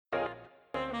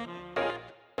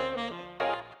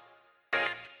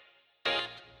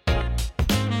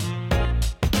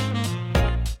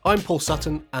I'm Paul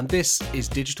Sutton, and this is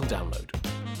Digital Download,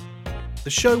 the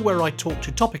show where I talk to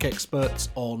topic experts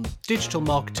on digital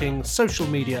marketing, social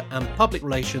media, and public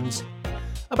relations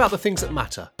about the things that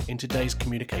matter in today's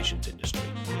communications industry.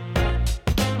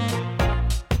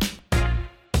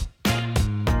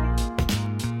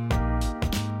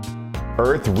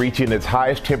 Earth reaching its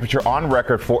highest temperature on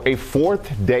record for a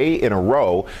fourth day in a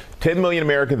row. 10 million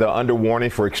Americans are under warning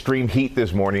for extreme heat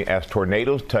this morning as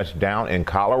tornadoes touch down in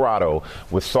Colorado,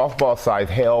 with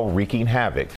softball-sized hail wreaking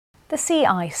havoc. The sea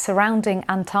ice surrounding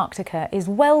Antarctica is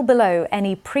well below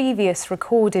any previous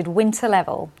recorded winter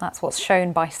level. That's what's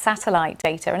shown by satellite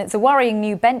data, and it's a worrying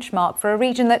new benchmark for a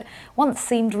region that once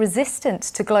seemed resistant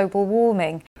to global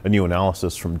warming. A new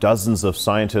analysis from dozens of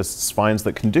scientists finds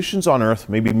that conditions on Earth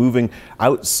may be moving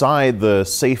outside the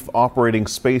safe operating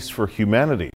space for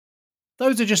humanity.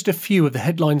 Those are just a few of the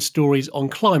headline stories on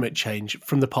climate change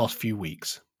from the past few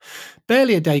weeks.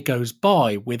 Barely a day goes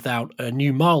by without a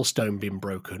new milestone being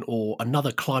broken or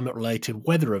another climate-related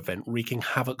weather event wreaking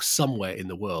havoc somewhere in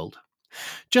the world.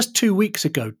 Just 2 weeks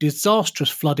ago,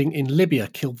 disastrous flooding in Libya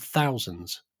killed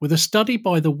thousands, with a study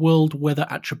by the World Weather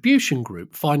Attribution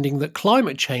Group finding that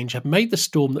climate change had made the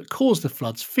storm that caused the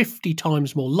floods 50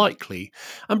 times more likely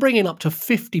and bringing up to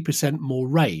 50% more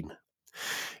rain.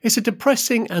 It's a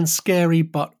depressing and scary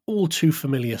but all too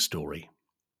familiar story.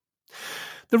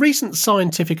 The recent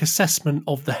scientific assessment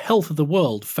of the health of the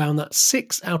world found that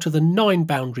 6 out of the 9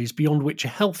 boundaries beyond which a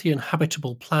healthy and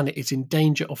habitable planet is in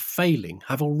danger of failing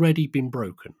have already been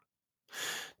broken.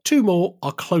 2 more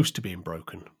are close to being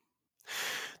broken.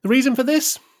 The reason for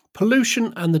this?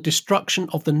 Pollution and the destruction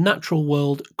of the natural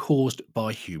world caused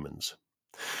by humans.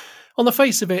 On the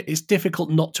face of it, it's difficult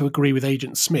not to agree with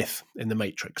Agent Smith in The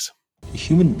Matrix.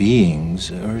 Human beings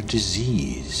are a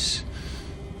disease.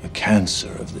 A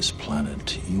cancer of this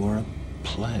planet. You are a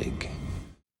plague.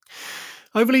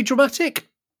 Overly dramatic?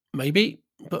 Maybe,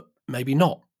 but maybe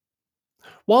not.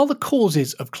 While the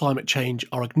causes of climate change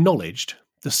are acknowledged,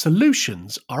 the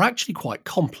solutions are actually quite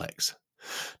complex.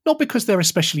 Not because they're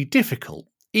especially difficult,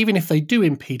 even if they do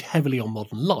impede heavily on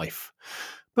modern life,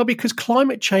 but because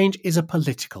climate change is a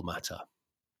political matter.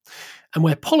 And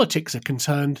where politics are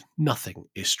concerned, nothing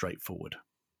is straightforward.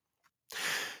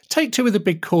 Take 2 of the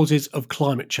big causes of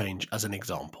climate change as an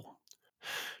example.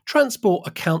 Transport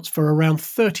accounts for around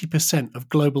 30% of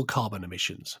global carbon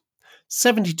emissions.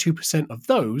 72% of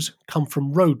those come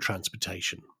from road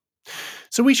transportation.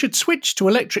 So we should switch to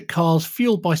electric cars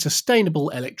fueled by sustainable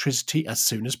electricity as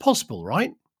soon as possible,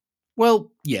 right? Well,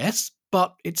 yes,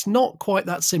 but it's not quite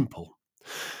that simple.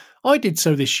 I did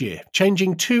so this year,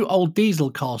 changing 2 old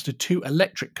diesel cars to 2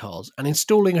 electric cars and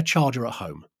installing a charger at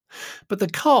home. But the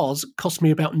cars cost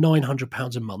me about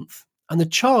 £900 a month, and the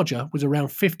charger was around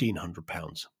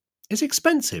 £1,500. It's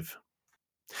expensive.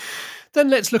 Then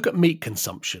let's look at meat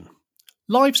consumption.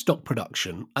 Livestock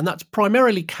production, and that's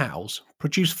primarily cows,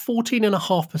 produce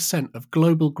 14.5% of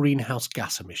global greenhouse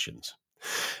gas emissions.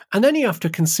 And then you have to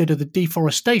consider the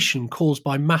deforestation caused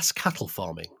by mass cattle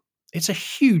farming. It's a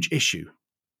huge issue.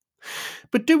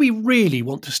 But do we really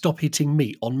want to stop eating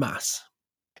meat en masse?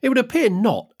 It would appear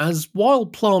not, as while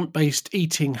plant-based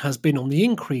eating has been on the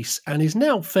increase and is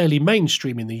now fairly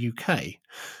mainstream in the UK,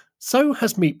 so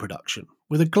has meat production,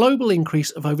 with a global increase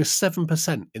of over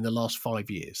 7% in the last 5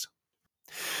 years.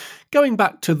 Going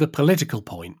back to the political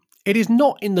point, it is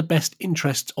not in the best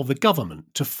interests of the government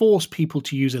to force people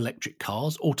to use electric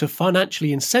cars or to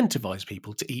financially incentivise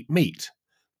people to eat meat.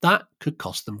 That could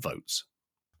cost them votes.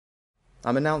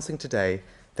 I'm announcing today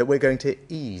that we're going to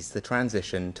ease the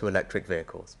transition to electric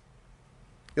vehicles.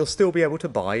 You'll still be able to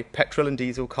buy petrol and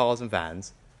diesel cars and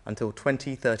vans until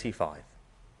 2035.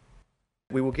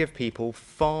 We will give people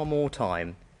far more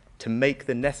time to make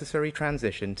the necessary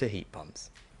transition to heat pumps.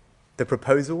 The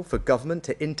proposal for government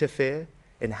to interfere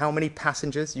in how many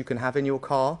passengers you can have in your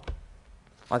car,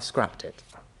 I've scrapped it.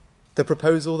 The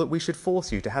proposal that we should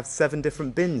force you to have 7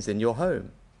 different bins in your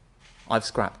home, I've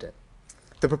scrapped it.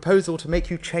 The proposal to make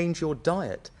you change your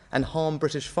diet and harm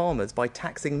British farmers by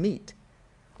taxing meat,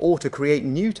 or to create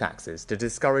new taxes to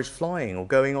discourage flying or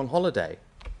going on holiday,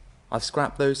 I've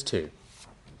scrapped those too.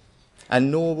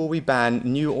 And nor will we ban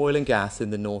new oil and gas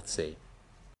in the North Sea.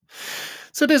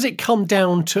 So does it come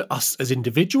down to us as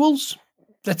individuals?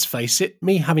 Let's face it,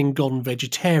 me having gone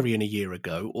vegetarian a year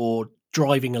ago or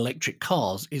driving electric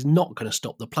cars is not going to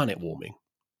stop the planet warming.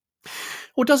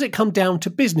 Or does it come down to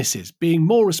businesses being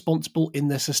more responsible in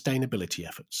their sustainability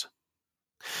efforts?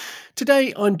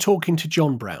 Today I'm talking to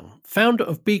John Brown, founder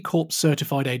of B Corp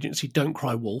certified agency Don't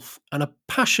Cry Wolf and a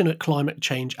passionate climate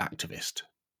change activist.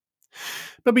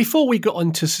 But before we got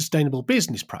into sustainable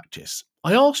business practice,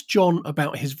 I asked John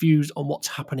about his views on what's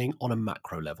happening on a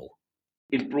macro level.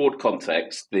 In broad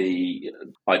context, the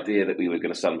idea that we were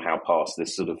going to somehow pass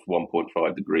this sort of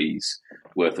 1.5 degrees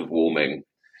worth of warming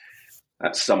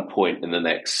at some point in the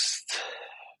next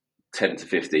 10 to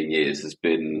 15 years has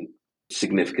been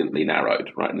significantly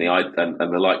narrowed, right? And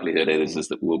the likelihood is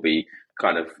that we'll be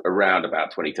kind of around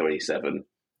about 2027,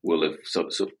 we'll have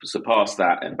sort of surpassed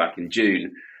that. And back in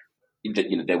June,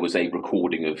 there was a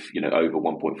recording of over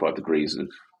 1.5 degrees of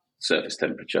surface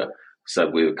temperature. So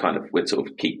we'd sort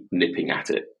of keep nipping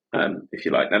at it, if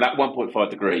you like. Now that 1.5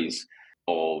 degrees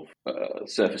of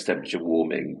surface temperature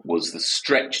warming was the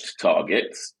stretched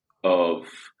target of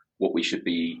what we should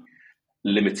be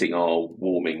limiting our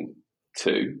warming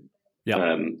to.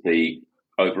 Yeah. The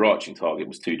overarching target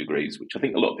was 2 degrees, which I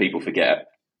think a lot of people forget,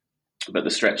 but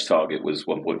the stretch target was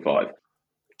 1.5.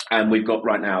 And we've got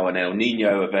right now an El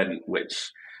Nino event,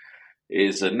 which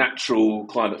is a natural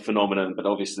climate phenomenon, but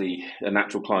obviously a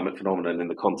natural climate phenomenon in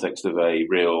the context of a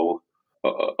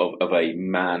of a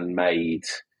man-made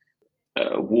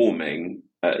warming.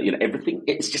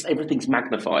 Everything's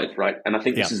magnified, right? And I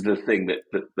think this is the thing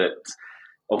that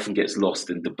often gets lost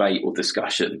in debate or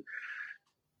discussion.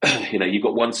 You've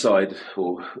got one side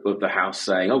of the house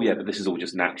saying, "Oh yeah, but this is all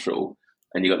just natural,"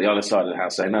 and you've got the other side of the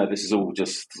house saying, "No, this is all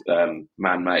just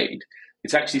man-made."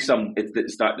 It's actually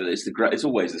it's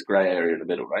always this grey area in the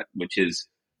middle, right? Which is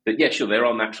that, yeah, sure, there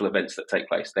are natural events that take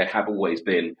place. There have always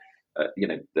been,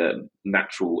 the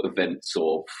natural events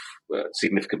of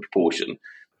significant proportion,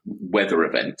 weather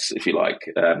events, if you like,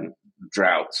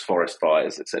 droughts, forest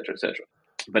fires, etc., etc.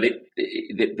 But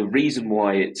the reason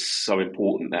why it's so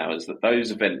important now is that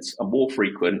those events are more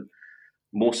frequent,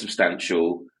 more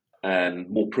substantial, and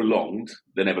more prolonged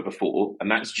than ever before.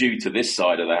 And that's due to this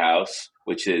side of the house,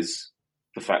 which is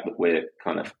the fact that we're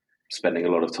kind of spending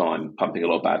a lot of time pumping a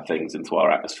lot of bad things into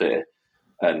our atmosphere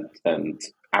and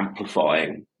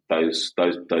amplifying those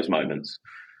moments.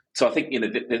 So I think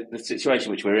the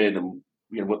situation which we're in, and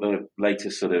what the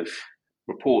latest sort of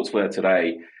reports were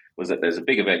today, was that there's a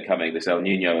big event coming, this El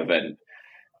Nino event,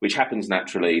 which happens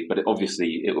naturally, but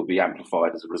obviously it will be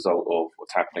amplified as a result of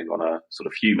what's happening on a sort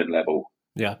of human level.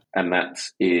 Yeah, and that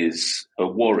is a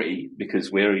worry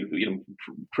because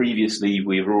previously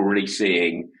we were already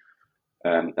seeing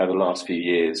over the last few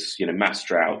years, mass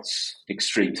droughts,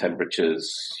 extreme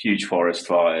temperatures, huge forest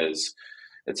fires,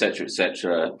 etc.,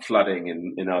 flooding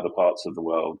in other parts of the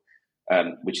world,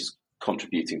 which is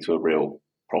contributing to a real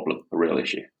problem, a real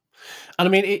issue. And I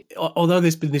mean, although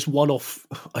there's been this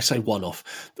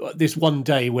this one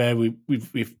day where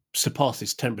we've surpassed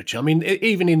this temperature. I mean,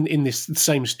 even in this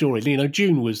same story,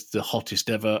 June was the hottest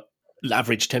ever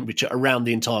average temperature around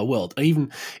the entire world.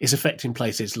 Even it's affecting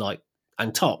places like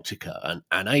Antarctica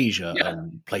and Asia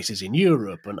and places in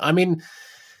Europe. And I mean,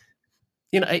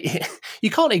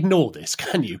 you can't ignore this,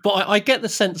 can you? But I get the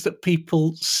sense that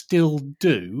people still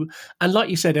do. And like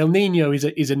you said, El Nino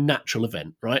is a natural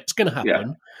event, right? It's going to happen.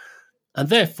 Yeah. And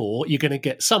therefore, you're going to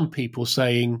get some people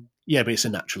saying, yeah, but it's a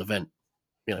natural event,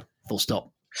 full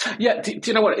stop. Yeah, do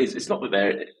you know what it is? It's not that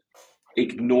they're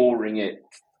ignoring it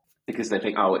because they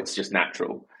think, oh, it's just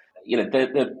natural.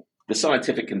 The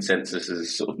scientific consensus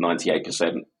is sort of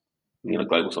 98%,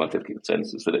 global scientific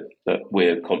consensus that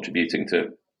we're contributing to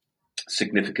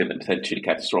significant and potentially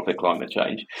catastrophic climate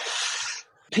change.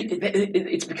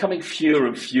 It's becoming fewer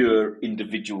and fewer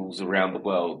individuals around the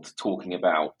world talking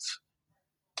about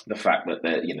the fact that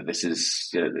this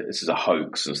is a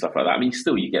hoax and stuff like that. I mean,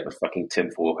 still you get the fucking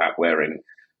tinfoil hat wearing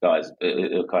guys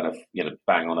kind of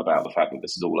bang on about the fact that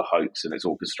this is all a hoax and it's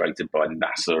orchestrated by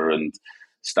NASA and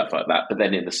stuff like that. But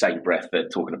then in the same breath, they're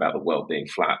talking about the world being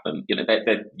flat, and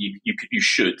you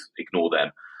should ignore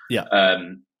them. Yeah.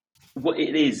 What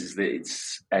it is that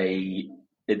it's a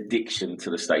addiction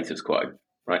to the status quo,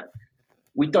 right?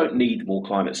 We don't need more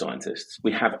climate scientists.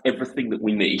 We have everything that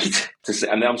we need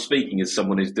to. And I'm speaking as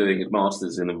someone who's doing a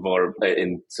master's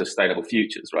in sustainable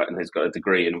futures, right, and has got a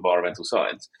degree in environmental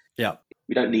science. Yeah,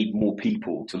 we don't need more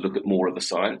people to look at more of the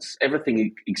science.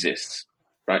 Everything exists,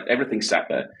 right? Everything's sat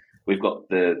there. We've got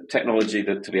the technology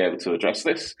to be able to address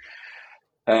this.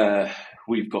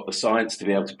 We've got the science to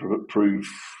be able to prove,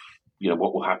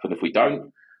 what will happen if we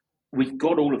don't. We've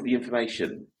got all of the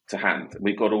information to hand.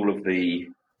 We've got all of the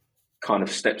kind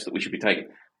of steps that we should be taking.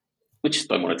 We just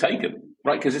don't want to take them,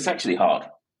 right? Because it's actually hard.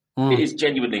 It is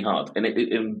genuinely hard, and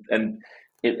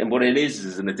what it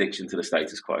is an addiction to the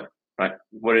status quo, right?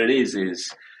 What it is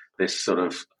this sort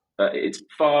of. It's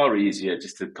far easier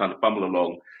just to kind of bumble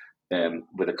along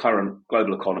with a current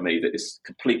global economy that is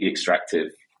completely extractive,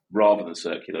 rather than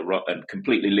circular, and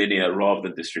completely linear rather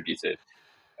than distributed.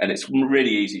 And it's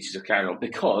really easy to just carry on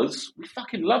because we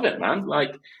fucking love it, man.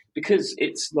 Like, because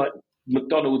it's like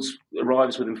McDonald's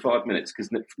arrives within 5 minutes because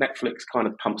Netflix kind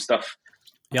of pumps stuff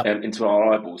into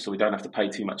our eyeballs so we don't have to pay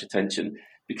too much attention,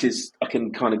 because I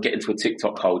can kind of get into a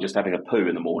TikTok hole just having a poo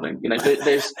in the morning. You know,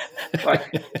 there's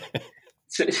like,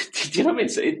 so, do you know what I mean?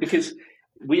 So because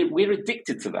we're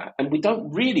addicted to that, and we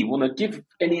don't really want to give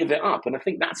any of it up. And I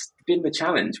think that's been the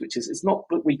challenge, which is it's not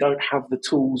that we don't have the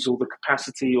tools or the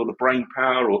capacity or the brain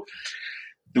power or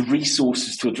the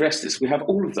resources to address this. We have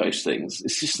all of those things.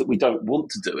 It's just that we don't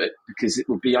want to do it because it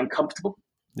would be uncomfortable.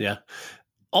 Yeah.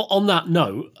 On that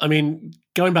note, I mean,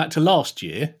 going back to last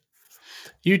year,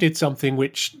 you did something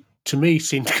which to me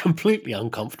seemed completely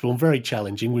uncomfortable and very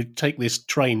challenging. We'd take this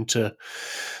train to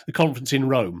the conference in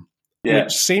Rome,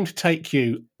 which seemed to take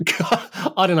you,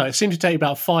 I don't know, it seemed to take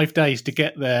about 5 days to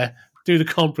get there, do the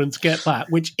conference, get back,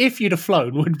 which if you'd have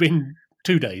flown would have been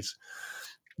 2 days.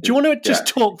 Do you want to just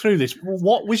talk through this?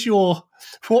 What was your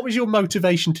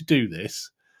motivation to do this?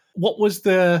 What was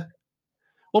the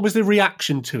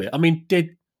reaction to it? I mean,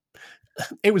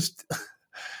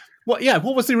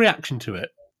 what was the reaction to it?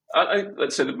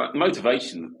 So the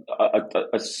motivation,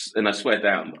 and I swear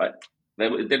down,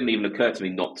 it didn't even occur to me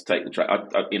not to take the train.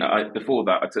 Before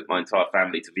that, I took my entire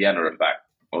family to Vienna and back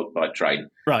by train.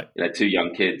 Right. 2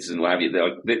 young kids and what have you.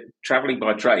 Traveling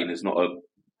by train is not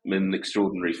an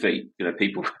extraordinary feat.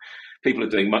 People are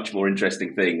doing much more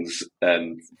interesting things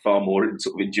and far more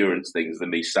sort of endurance things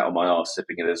than me sat on my arse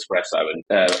sipping an espresso and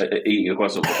eating a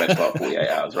croissant for the best part of 48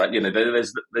 hours. Right.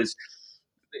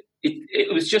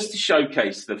 It was just to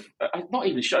showcase not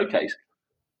even showcase.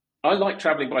 I like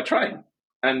traveling by train,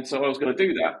 and so I was going to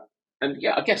do that. And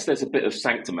I guess there's a bit of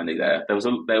sanctimony there. There was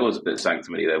a bit of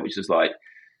sanctimony there, which is like,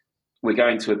 we're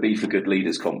going to a Be for Good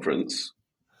Leaders conference,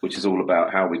 which is all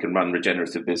about how we can run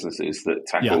regenerative businesses that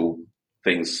tackle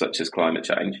things such as climate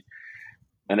change.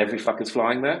 And every fucker's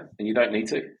flying there, and you don't need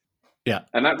to. Yeah.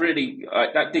 And that really,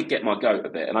 that did get my goat a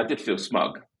bit, and I did feel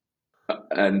smug.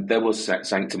 And there was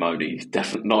sanctimony,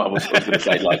 definitely not. I was going to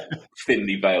say like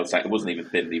thinly veiled. It wasn't even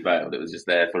thinly veiled. It was just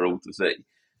there for all to see.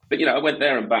 But I went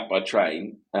there and back by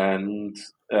train, and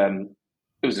it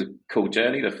was a cool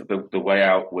journey. The way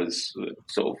out was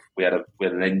sort of we had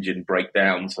an engine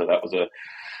breakdown, so that was a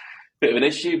bit of an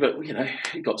issue. But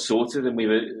it got sorted, and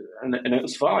and it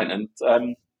was fine. And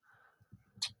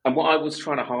what I was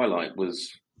trying to highlight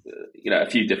was a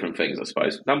few different things, I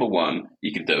suppose. Number one,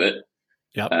 you can do it.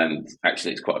 Yep. And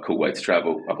actually, it's quite a cool way to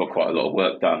travel. I've got quite a lot of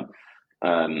work done,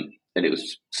 and it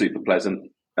was super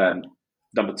pleasant.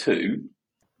 Number two,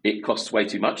 it costs way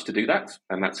too much to do that,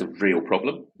 and that's a real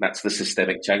problem. That's the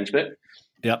systemic change bit.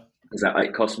 Yep. Is that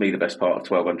it cost me the best part of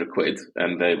 1,200 quid,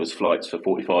 and there was flights for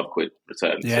 45 quid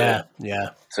return to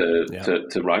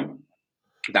Rome.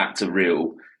 That's a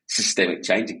real systemic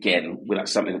change. Again,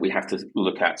 that's something that we have to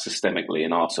look at systemically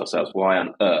and ask ourselves, why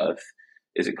on earth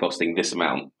is it costing this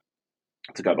amount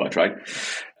to go by train?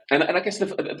 And I guess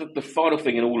the final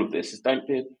thing in all of this is don't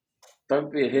be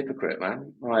a hypocrite,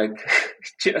 man. Like,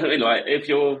 do you know what I mean? Like, if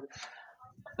you're,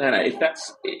 if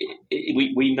that's,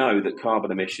 we know that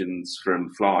carbon emissions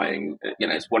from flying,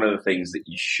 it's one of the things that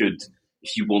you should,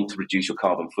 if you want to reduce your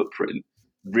carbon footprint,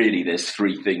 really there's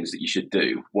 3 things that you should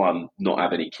do. 1, not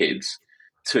have any kids.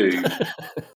 2,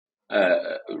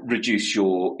 reduce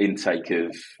your intake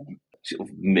of sort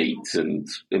of meat and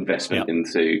investment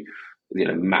into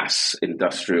mass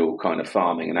industrial kind of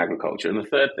farming and agriculture. And the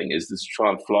third thing is to try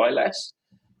and fly less,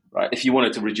 right? If you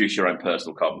wanted to reduce your own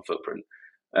personal carbon footprint,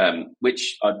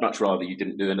 which I'd much rather you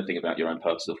didn't do anything about your own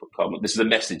personal carbon. This is a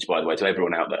message, by the way, to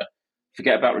everyone out there.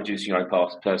 Forget about reducing your own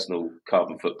personal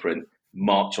carbon footprint.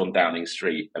 March on Downing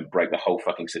Street and break the whole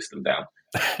fucking system down.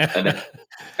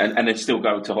 and then still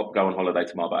go on holiday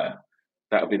to Marbella.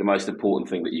 That would be the most important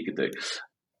thing that you could do.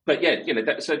 But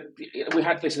so we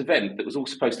had this event that was all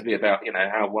supposed to be about,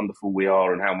 how wonderful we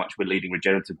are and how much we're leading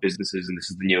regenerative businesses and this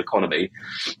is the new economy,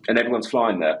 and everyone's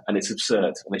flying there, and it's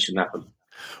absurd and it shouldn't happen.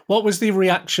 What was the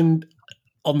reaction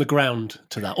on the ground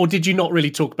to that, or did you not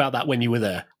really talk about that when you were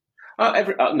there? No, I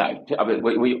mean,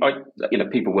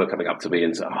 people were coming up to me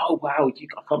and saying, "Oh wow, I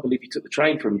can't believe you took the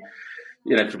train from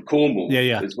Cornwall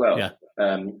as well." Yeah.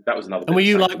 That was another. And were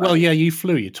you like, "Well, yeah, you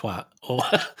flew, you twat"? Or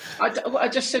I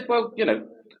just said, "Well,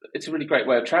 it's a really great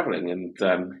way of travelling," and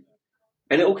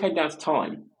it all came down to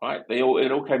time, right? It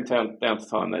all came down to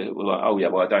time. They were like, "Oh yeah,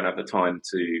 well, I don't have the time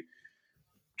to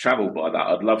travel by that.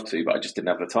 I'd love to, but I just didn't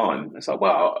have the time." It's like,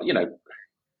 well,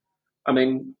 I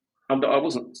mean, I'm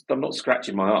not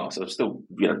scratching my arse. I'm still,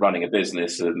 running a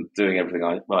business and doing everything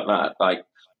like that. Like,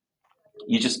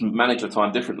 you just manage your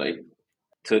time differently.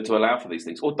 to allow for these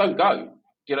things, or don't go.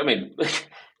 You know what I mean?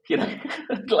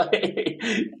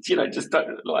 Just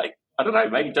don't, I don't know,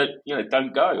 maybe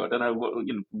don't go. I don't know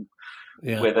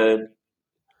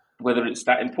whether it's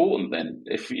that important then.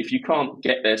 If you can't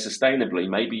get there sustainably,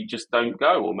 maybe just don't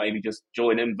go, or maybe just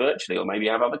join in virtually, or maybe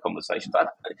have other conversations.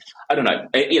 I don't know.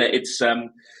 It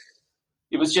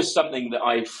was just something that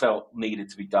I felt needed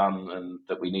to be done, and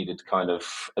that we needed to kind of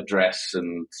address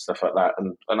and stuff like that.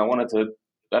 And I wanted to,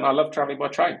 and I love traveling by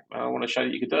train. I want to show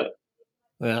that you could do it.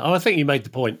 Yeah, I think you made the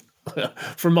point.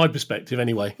 From my perspective,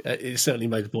 anyway, it certainly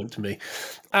made the point to me.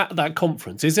 At that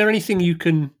conference, is there anything you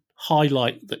can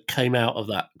highlight that came out of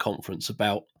that conference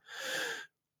about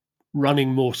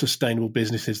running more sustainable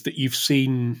businesses that you've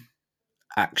seen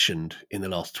actioned in the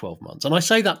last 12 months? And I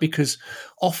say that because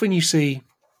often you see,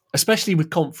 especially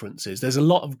with conferences, there's a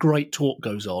lot of great talk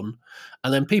goes on,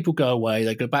 and then people go away,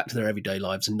 they go back to their everyday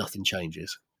lives, and nothing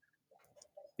changes.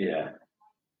 Yeah.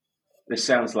 This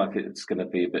sounds like it's going to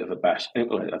be a bit of a bash. I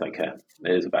don't care.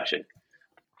 It is a bashing.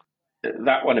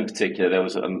 That one in particular, there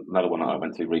was another one I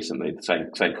went to recently, the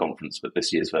same conference, but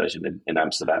this year's version in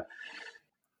Amsterdam.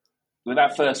 With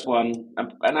that first one,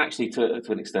 and actually to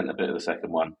an extent a bit of the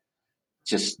second one,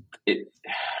 I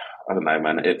don't know,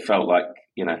 man. It felt like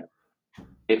we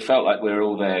were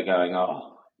all there going,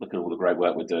 oh, look at all the great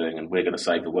work we're doing, and we're going to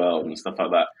save the world and stuff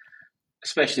like that.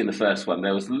 Especially in the first one,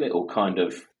 there was little kind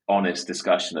of honest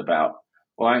discussion about,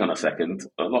 well, hang on a second,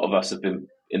 a lot of us have been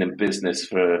in business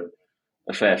for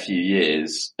a fair few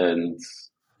years, and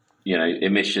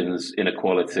emissions,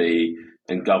 inequality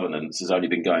and governance has only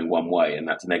been going one way, and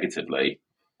that's negatively,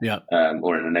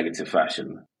 or in a negative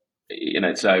fashion.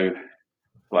 So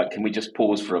can we just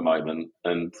pause for a moment,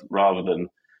 and rather than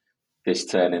this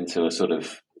turn into a sort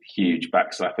of huge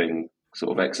backslapping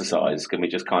sort of exercise, can we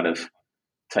just kind of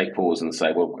take pause and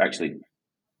say, well, actually,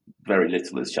 very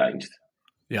little has changed.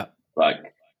 Yeah.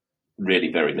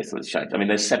 Really very little has changed. I mean,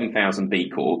 there's 7,000 B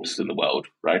Corps in the world,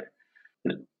 right?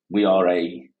 We are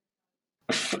a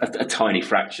tiny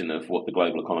fraction of what the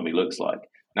global economy looks like.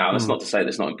 Now, that's not to say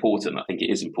that's not important. I think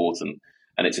it is important,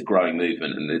 and it's a growing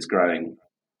movement, and it's growing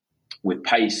with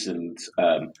pace and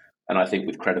I think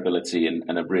with credibility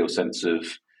and a real sense of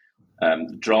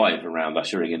drive around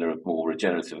ushering in a more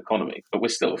regenerative economy. But we're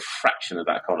still a fraction of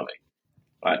that economy,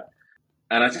 right?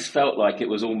 And I just felt like it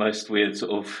was almost weird.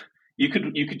 Sort of, you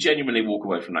could genuinely walk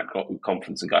away from that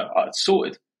conference and go, "Oh, it's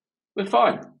sorted. We're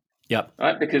fine." Yeah,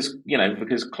 right. Because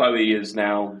Chloe is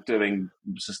now doing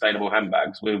sustainable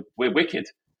handbags. We're wicked.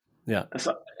 Yeah,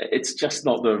 it's just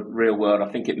not the real world.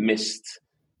 I think it missed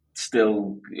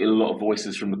still a lot of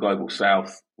voices from the global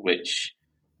south, which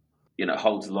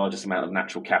holds the largest amount of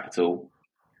natural capital,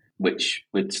 which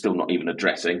we're still not even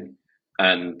addressing,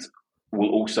 and will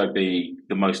also be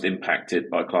the most impacted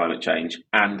by climate change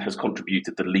and has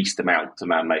contributed the least amount to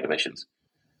man-made emissions.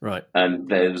 Right. And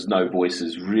there's no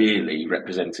voices really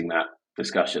representing that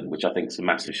discussion, which I think is a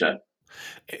massive shame.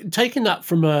 Taking that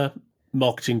from a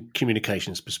marketing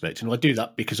communications perspective, and I do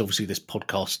that because obviously this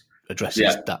podcast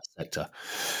addresses that sector.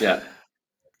 Yeah.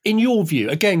 In your view,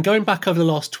 again, going back over the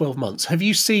last 12 months, have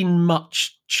you seen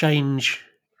much change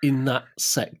in that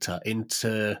sector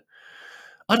into,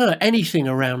 I don't know, anything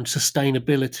around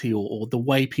sustainability or the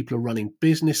way people are running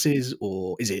businesses,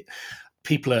 or is it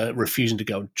people are refusing to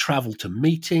go and travel to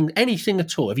meetings, anything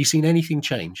at all? Have you seen anything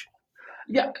change?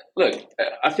 Yeah, look,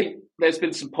 I think there's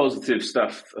been some positive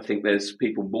stuff. I think there's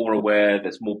people more aware.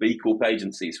 There's more B Corp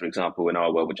agencies, for example, in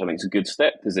our world, which I think is a good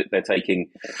step because they're taking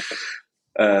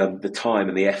the time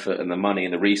and the effort and the money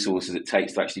and the resources it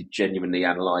takes to actually genuinely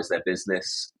analyse their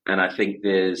business. And I think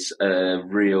there's a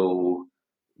real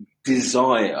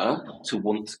desire to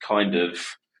want to kind of,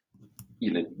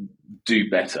 do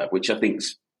better, which I think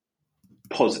is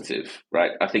positive,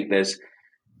 right? I think there's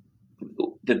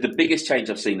the biggest change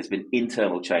I've seen has been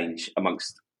internal change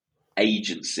amongst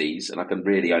agencies, and I can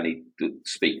really only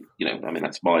speak,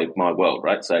 that's my world,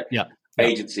 right? So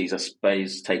agencies, I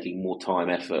suppose, taking more time,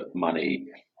 effort, money,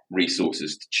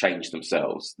 resources to change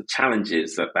themselves. The challenge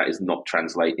is that is not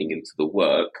translating into the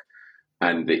work,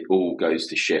 and it all goes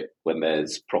to shit when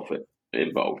there's profit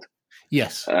involved.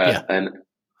 Yes. And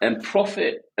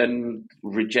profit and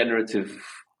regenerative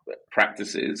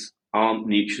practices aren't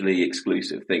mutually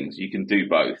exclusive things. You can do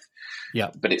both,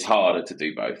 but it's harder to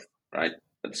do both, right?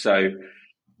 And so,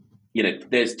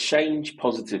 there's change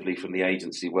positively from the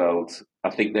agency world. I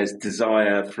think there's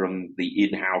desire from the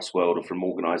in-house world or from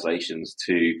organisations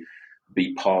to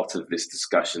be part of this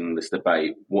discussion, this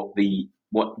debate. What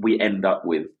we end up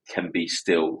with can be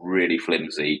still really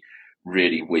flimsy,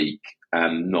 really weak,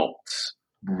 and not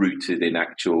rooted in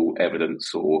actual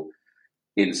evidence or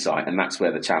insight, and that's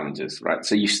where the challenge is, right?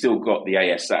 So you've still got the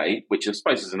ASA, which I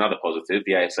suppose is another positive.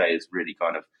 The ASA has really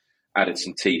kind of added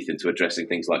some teeth into addressing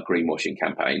things like greenwashing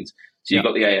campaigns. So you've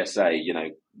got the ASA,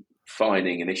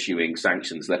 fining and issuing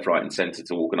sanctions left, right, and centre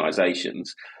to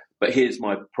organisations. But here's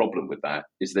my problem with that,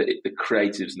 is that the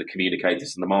creatives and the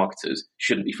communicators and the marketers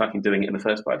shouldn't be fucking doing it in the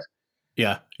first place.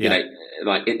 Yeah.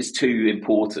 It's too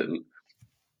important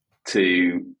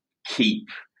to keep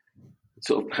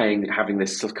sort of having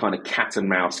this sort of kind of cat and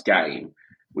mouse game,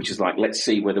 which is like, let's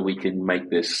see whether we can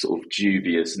make this sort of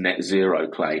dubious net zero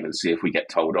claim and see if we get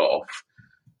told off,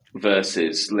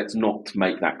 versus let's not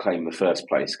make that claim in the first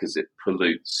place because it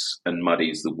pollutes and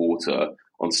muddies the water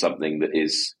on something that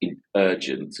is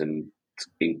urgent and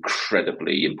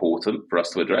incredibly important for us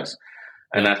to address.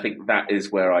 And I think that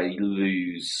is where I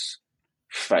lose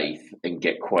faith and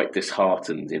get quite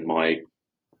disheartened in my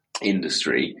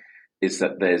industry, is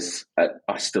that there's,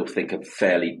 I still think, a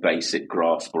fairly basic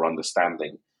grasp or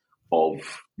understanding of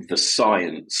the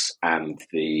science and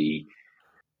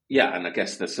and I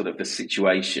guess the sort of the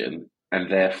situation. And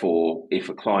therefore, if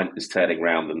a client is turning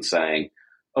around and saying,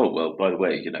 "Oh, well, by the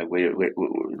way,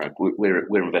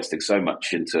 we're investing so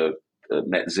much into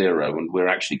net zero, and we're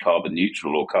actually carbon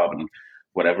neutral or carbon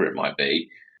whatever it might be,"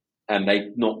 and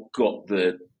they've not got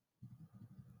the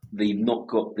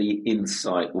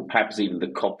insight or perhaps even the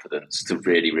confidence to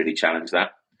really, really challenge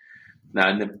that. Now,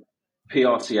 in the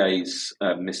PRCA's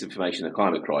Misinformation and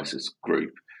Climate Crisis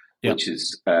group, which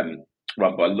is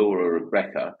run by Laura and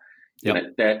Rebecca,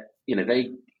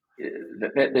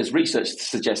 there's research to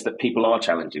suggest that people are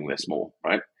challenging this more,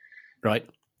 right? Right.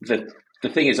 The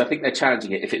thing is, I think they're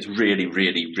challenging it if it's really,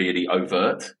 really, really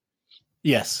overt.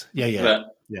 Yes. Yeah.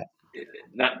 But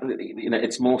that,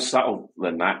 it's more subtle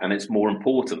than that, and it's more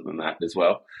important than that as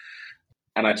well.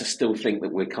 And I just still think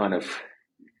that we're kind of,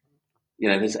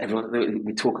 there's everyone.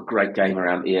 We talk a great game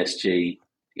around ESG.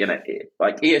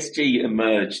 Like ESG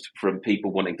emerged from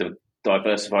people wanting to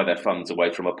diversify their funds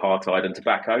away from apartheid and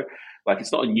tobacco. Like,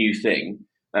 it's not a new thing.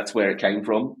 That's where it came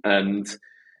from. And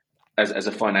as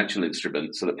a financial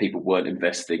instrument, so that people weren't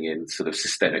investing in sort of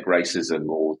systemic racism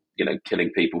or,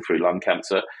 killing people through lung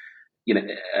cancer.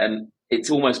 And it's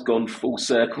almost gone full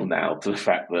circle now to the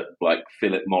fact that, like,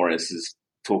 Philip Morris is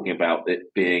talking about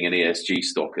it being an ESG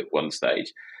stock at one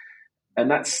stage. And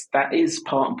that is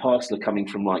part and parcel of coming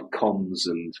from like comms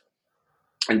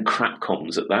and crap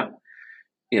comms at that.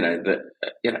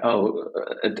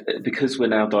 Because we're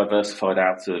now diversified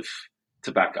out of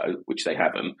tobacco, which they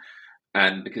haven't,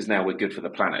 and because now we're good for the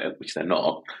planet, which they're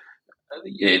not,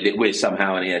 we're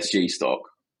somehow an ESG stock.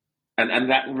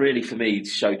 And that really, for me,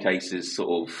 showcases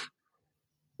sort of,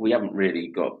 we haven't really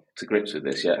got to grips with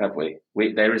this yet, have we?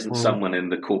 There isn't someone in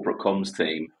the corporate comms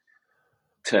team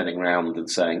turning around and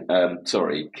saying,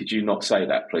 sorry, could you not say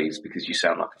that, please, because you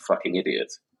sound like a fucking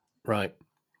idiot. Right.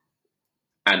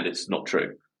 And it's not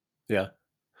true. Yeah.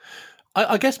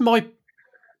 I guess my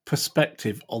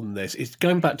perspective on this is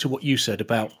going back to what you said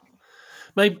about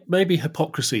maybe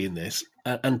hypocrisy in this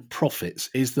and profits,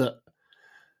 is that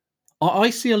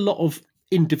I see a lot of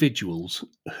individuals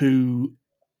who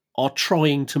are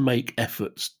trying to make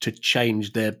efforts to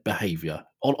change their behaviour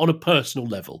on a personal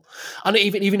level. And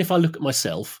even if I look at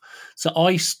myself, so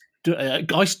I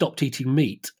stopped eating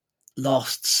meat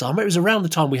last summer. It was around the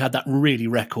time we had that really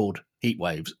record heat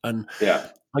waves. And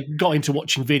I got into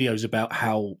watching videos about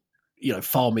how,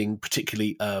 farming,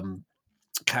 particularly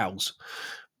cows,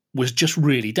 was just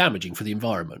really damaging for the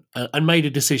environment, and made a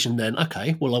decision then,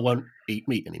 okay, well, I won't eat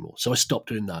meat anymore. So I stopped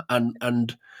doing that.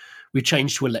 And we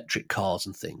changed to electric cars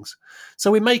and things.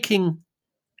 So we're making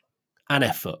an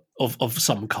effort of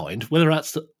some kind. Whether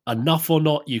that's enough or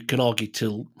not, you can argue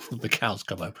till the cows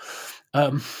come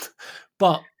home.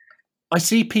 But I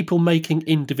see people making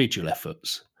individual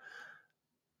efforts.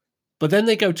 But then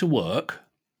they go to work,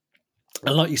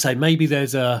 and like you say, maybe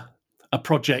there's a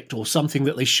project or something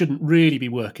that they shouldn't really be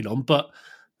working on, but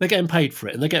they're getting paid for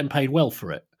it, and they're getting paid well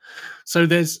for it. So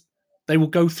they will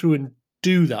go through and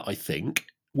do that, I think,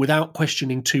 without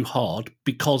questioning too hard,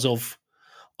 because of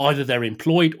either they're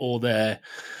employed or like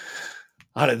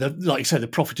you say, the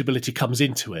profitability comes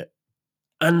into it.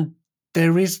 And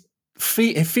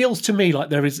it feels to me like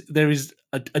there is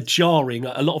a jarring,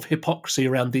 a lot of hypocrisy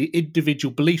around the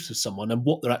individual beliefs of someone and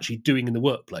what they're actually doing in the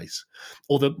workplace,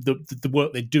 or the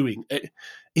work they're doing. Do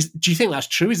you think that's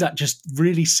true? Is that just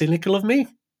really cynical of me?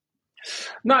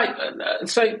 No.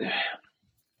 So,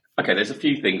 okay, there's a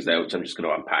few things there which I'm just going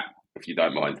to unpack, if you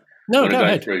don't mind. No, go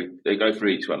ahead. They go through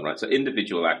each one, right? So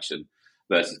individual action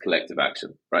versus collective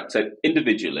action, right? So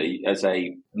individually, as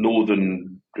a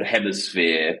northern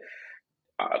hemisphere,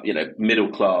 middle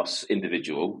class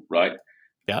individual, right?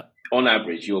 Yeah. On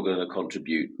average, you're going to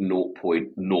contribute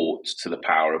 0.0 to the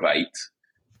power of 8,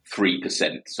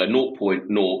 3%. So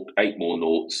 0.08 more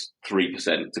noughts,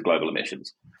 3% to global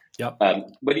emissions. Yep.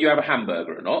 Whether you have a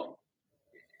hamburger or not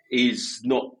is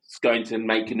not going to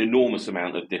make an enormous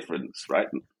amount of difference, right?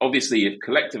 Obviously, if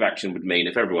collective action would mean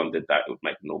if everyone did that, it would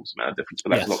make an enormous amount of difference.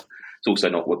 But that's it's also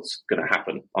not what's going to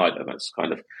happen either. That's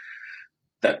kind of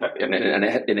and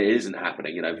it isn't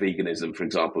happening. You know, veganism, for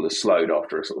example, has slowed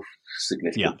after a sort of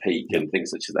significant peak and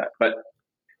things such as that. But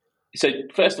so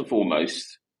first and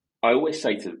foremost, I always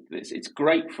say to this, it's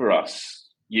great for us,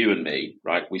 you and me,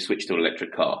 right? We switched to an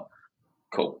electric car.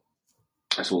 Cool.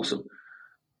 That's awesome.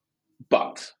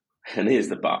 But, and here's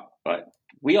the but, right?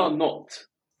 We are not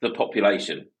the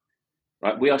population,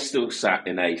 right? We are still sat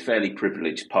in a fairly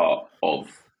privileged part of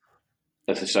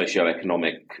the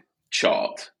socioeconomic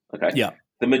chart, okay? Yeah.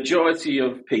 The majority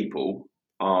of people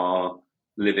are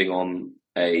living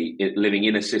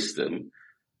in a system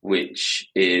which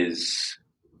is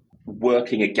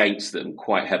working against them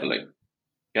quite heavily.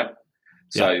 Yep.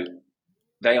 So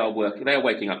they are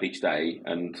waking up each day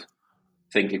and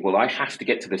thinking, well, I have to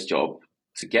get to this job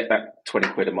to get that 20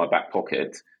 quid in my back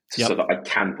pocket so that I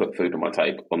can put food on my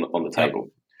table on the table.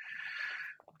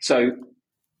 So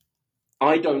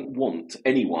I don't want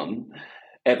anyone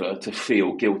ever to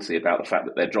feel guilty about the fact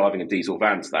that they're driving a diesel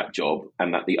van to that job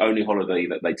and that the only holiday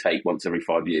that they take once every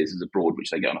 5 years is abroad, which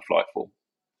they get on a flight for.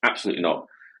 Absolutely not.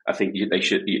 I think they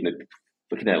should,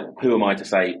 who am I to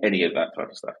say any of that type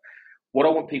of stuff? What I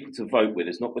want people to vote with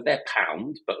is not with their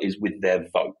pound, but is with their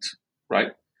vote,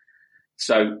 right?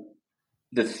 So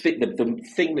the thing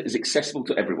that is accessible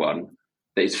to everyone,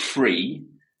 that is free,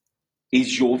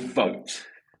 is your vote,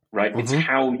 right? It's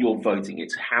how you're voting.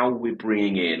 It's how we're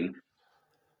bringing in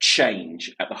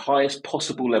change at the highest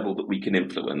possible level that we can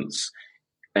influence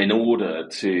in order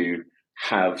to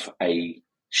have a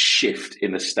shift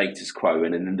in the status quo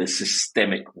and in the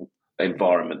systemic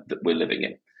environment that we're living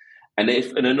in. And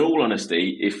in all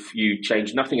honesty, if you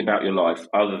change nothing about your life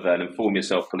other than inform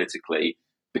yourself politically,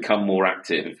 become more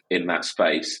active in that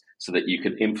space so that you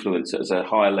can influence at as a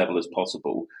higher level as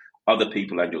possible other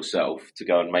people and yourself to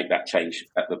go and make that change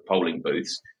at the polling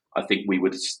booths, I think we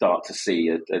would start to see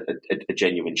a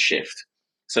genuine shift.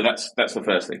 So that's the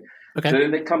first thing. Okay. So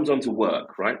then it comes on to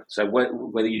work, right? So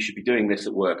whether you should be doing this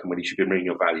at work and whether you should be bringing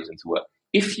your values into work.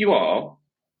 If you are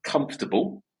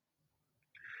comfortable,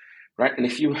 right, and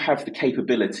if you have the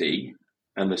capability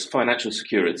and the financial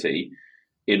security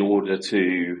in order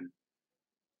to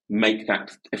make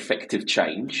that effective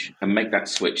change and make that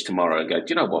switch tomorrow and go, do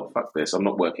you know what, fuck this, I'm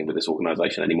not working with this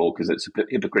organisation anymore because it's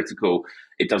hypocritical,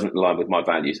 it doesn't align with my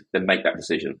values, then make that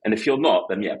decision. And if you're not,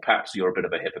 then perhaps you're a bit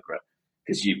of a hypocrite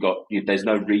because there's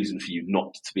no reason for you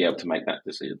not to be able to make that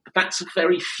decision. But that's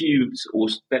very few, or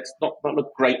that's not a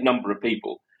great number of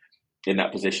people in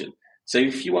that position. So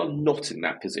if you are not in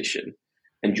that position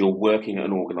and you're working at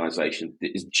an organisation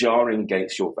that is jarring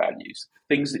against your values,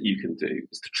 things that you can do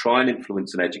is to try and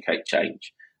influence and educate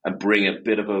change and bring a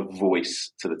bit of a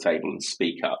voice to the table and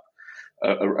speak up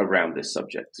around this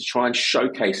subject, to try and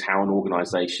showcase how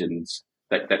organisations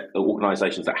that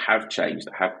have changed,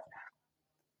 that have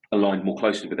aligned more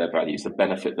closely with their values, the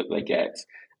benefit that they get,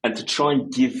 and to try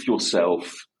and give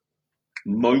yourself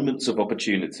moments of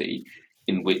opportunity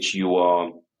in which you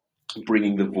are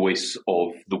bringing the voice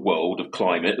of the world, of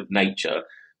climate, of nature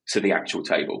to the actual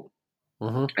table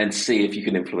and see if you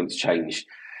can influence change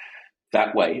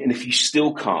that way. And if you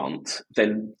still can't,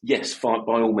 then yes, by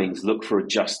all means, look for a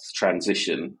just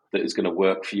transition that is going to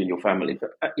work for you and your family.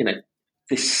 But,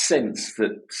 this sense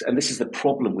that, and this is the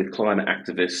problem with climate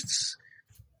activists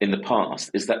in the past,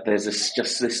 is that there's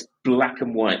just this black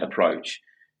and white approach,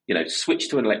 switch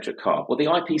to an electric car. Well, the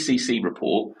IPCC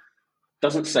report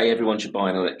doesn't say everyone should buy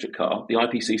an electric car. The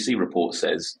IPCC report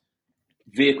says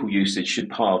vehicle usage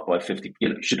should halve by 50.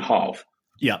 Should halve.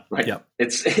 Yeah. Right. Yeah.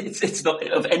 It's not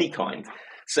of any kind.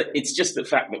 So it's just the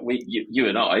fact that you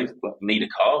and I need a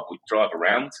car. We drive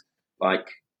around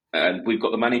and we've got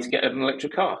the money to get an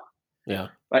electric car. Yeah.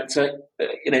 Right. So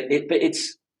but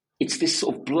it's this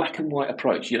sort of black and white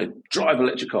approach. Drive an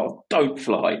electric car. Don't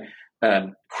fly.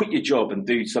 Quit your job and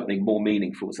do something more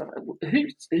meaningful.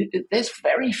 There's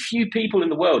very few people in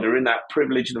the world who are in that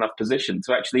privileged enough position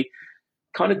to actually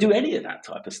kind of do any of that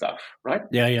type of stuff, right?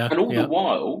 Yeah. And all the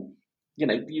while,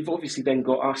 you've obviously then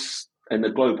got us in the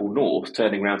global north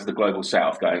turning around to the global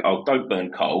south going, oh, don't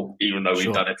burn coal, even though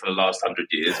we've done it for the last 100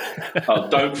 years. Oh,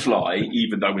 don't fly,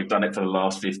 even though we've done it for the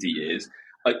last 50 years.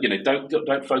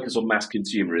 Don't focus on mass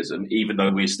consumerism, even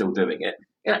though we're still doing it.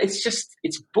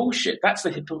 It's bullshit. That's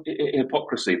the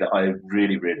hypocrisy that I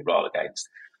really, really rail against.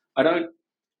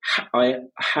 I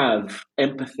have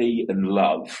empathy and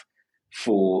love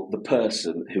for the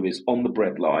person who is on the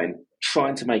breadline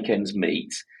trying to make ends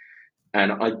meet.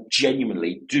 And I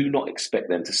genuinely do not expect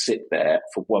them to sit there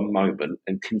for one moment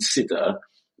and consider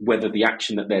whether the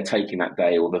action that they're taking that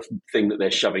day or the thing that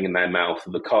they're shoving in their mouth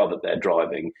or the car that they're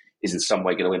driving is in some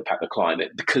way going to impact the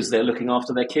climate because they're looking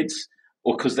after their kids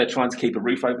or because they're trying to keep a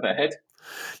roof over their head.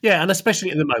 Yeah, and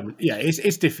especially at the moment,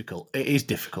 it's difficult. It is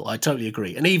difficult. I totally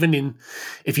agree. And even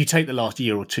if you take the last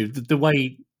year or two, the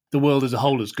way the world as a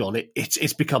whole has gone,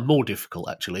 it's become more difficult,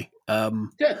 actually.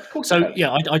 Yeah, of course. So,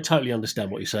 I totally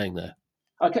understand what you're saying there.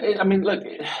 Okay, I mean, look,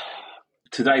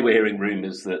 today we're hearing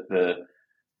rumours that the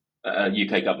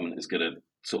UK government is going to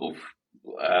sort of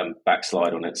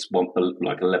backslide on its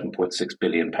 £11.6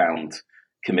 billion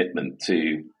commitment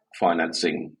to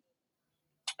financing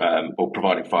or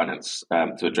providing finance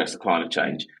to address the climate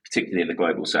change, particularly in the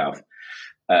global south.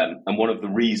 And one of the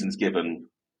reasons given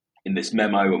in this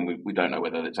memo, and we don't know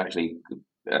whether it's actually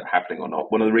happening or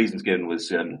not, one of the reasons given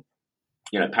was,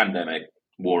 pandemic,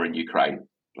 war in Ukraine,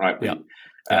 right?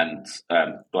 And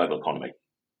global economy.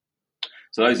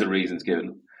 So those are the reasons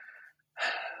given.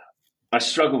 I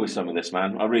struggle with some of this,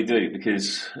 man. I really do,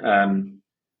 because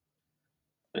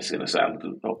it's going to sound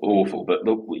awful, but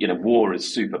war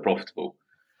is super profitable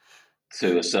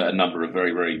to a certain number of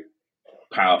very, very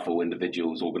powerful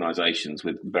individuals, organisations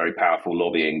with very powerful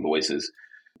lobbying voices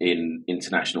in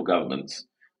international governments.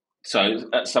 So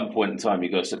at some point in time,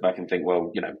 you've got to sit back and think,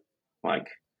 well, like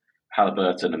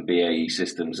Halliburton and BAE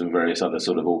Systems and various other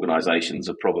sort of organisations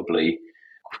are probably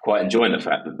quite enjoying the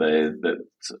fact that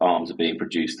arms are being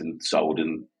produced and sold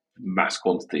in mass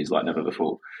quantities like never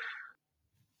before.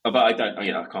 But I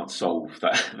can't solve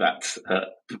that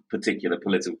particular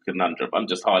political conundrum. I'm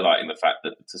just highlighting the fact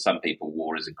that to some people,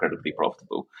 war is incredibly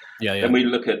profitable. And we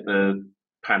look at the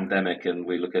pandemic and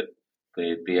we look at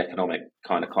the economic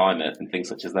kind of climate and things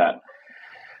such as that.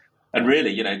 And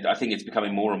really, I think it's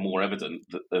becoming more and more evident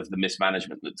of the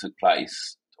mismanagement that took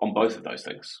place on both of those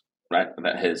things, right?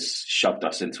 That has shoved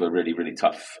us into a really, really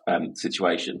tough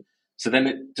situation. So then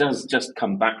it does just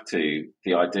come back to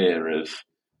the idea of,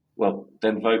 well,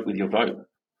 then vote with your vote,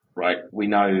 right? We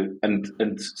know, and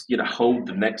hold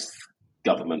the next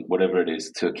government, whatever it is,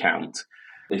 to account.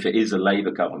 If it is a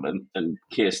Labour government, and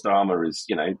Keir Starmer is,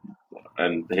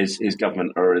 and his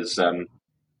government are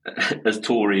as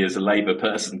Tory as a Labour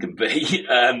person can be,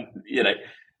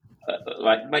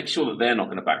 make sure that they're not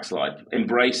going to backslide.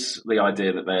 Embrace the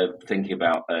idea that they're thinking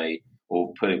about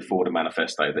or putting forward a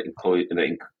manifesto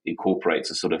that incorporates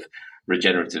a sort of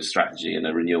regenerative strategy and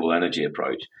a renewable energy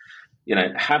approach.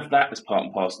 Have that as part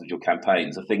and parcel of your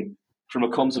campaigns. I think from a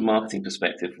comms and marketing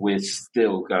perspective, we're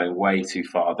still going way too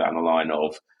far down the line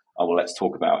of, let's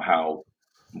talk about how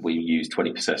we use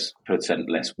 20%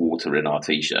 less water in our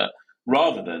T-shirt,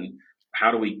 rather than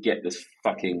how do we get this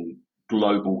fucking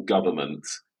global government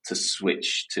to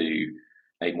switch to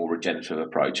a more regenerative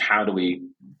approach? How do we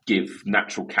give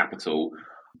natural capital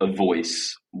a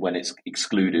voice when it's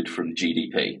excluded from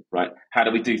GDP, right? How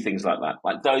do we do things like that?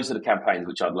 Like, those are the campaigns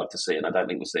which I'd love to see, and I don't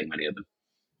think we're seeing many of them.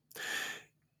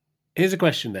 Here's a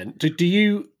question then. Do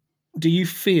you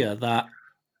fear that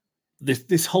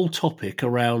this whole topic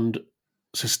around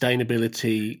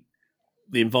sustainability,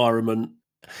 the environment,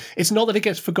 it's not that it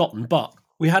gets forgotten, but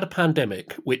we had a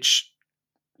pandemic which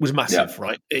was massive,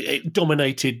 right? It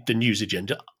dominated the news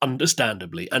agenda,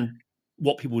 understandably, and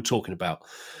what people were talking about.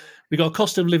 We got a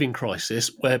cost of living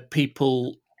crisis where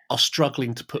people are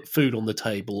struggling to put food on the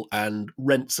table and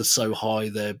rents are so high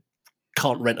they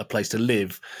can't rent a place to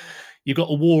live. You've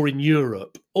got a war in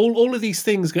Europe. All of these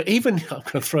things, even, I'm going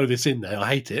to throw this in there, I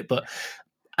hate it, but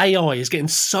AI is getting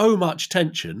so much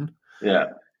attention. Yeah.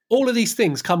 All of these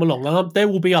things come along, and there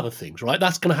will be other things, right?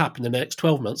 That's going to happen in the next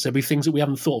 12 months. There'll be things that we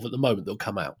haven't thought of at the moment that will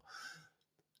come out.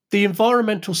 The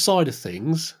environmental side of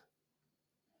things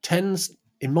tends,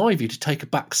 in my view, to take a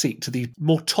back seat to the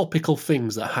more topical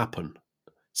things that happen.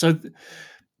 So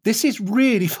this is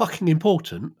really fucking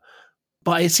important,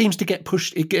 but it seems to get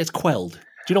pushed, it gets quelled.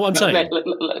 Do you know what I'm saying?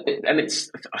 And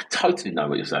I totally know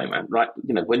what you're saying, man. Right?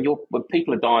 When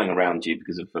people are dying around you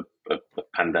because of a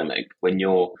pandemic, when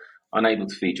you're unable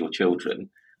to feed your children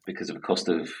because of a cost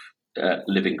of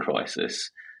living crisis,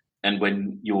 and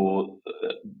when you're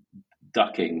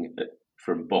ducking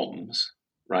from bombs,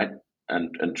 right,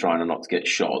 and trying not to get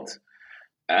shot,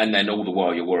 and then all the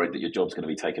while you're worried that your job's going to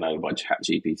be taken over by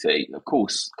ChatGPT. Of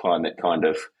course, climate kind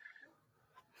of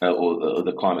or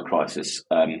the climate crisis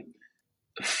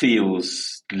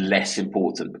feels less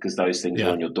important because those things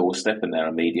are on your doorstep and they're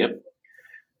immediate.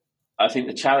 I think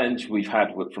the challenge we've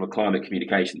had from a climate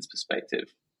communications perspective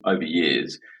over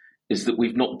years is that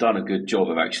we've not done a good job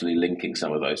of actually linking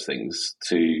some of those things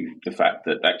to the fact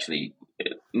that actually,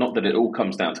 not that it all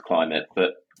comes down to climate,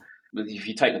 but if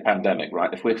you take the pandemic,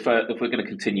 right, if we're going to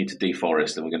continue to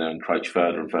deforest and we're going to encroach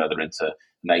further and further into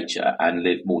nature and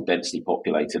live more densely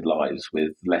populated lives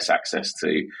with less access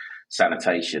to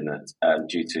sanitation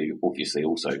due to obviously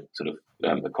also sort of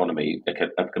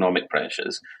economic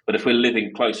pressures, but if we're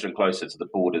living closer and closer to the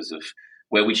borders of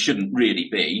where we shouldn't really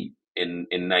be in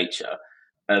nature,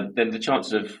 then the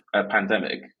chances of a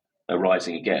pandemic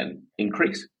arising again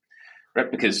increase. Right,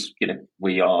 because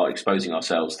we are exposing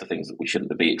ourselves to things that we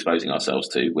shouldn't be exposing ourselves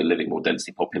to. We're living more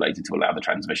densely populated to allow the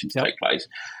transmission to take place.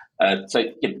 So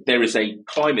there is a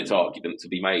climate argument to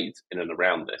be made in and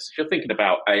around this. If you're thinking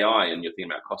about AI and you're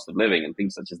thinking about cost of living and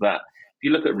things such as that, if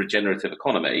you look at a regenerative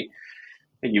economy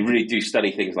and you really do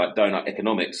study things like donut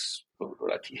economics, a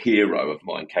hero of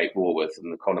mine, Kate Raworth,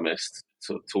 an economist,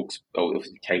 sort of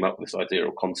came up with this idea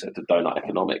or concept of donut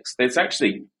economics. There's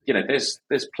actually,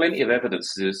 there's plenty of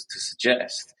evidence to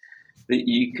suggest that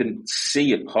you can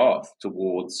see a path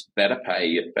towards better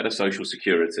pay, better social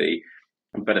security,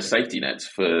 and better safety nets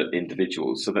for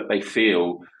individuals, so that they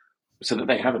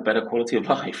have a better quality of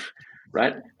life,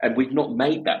 right? And we've not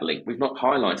made that link. We've not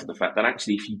highlighted the fact that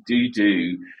actually,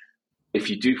 if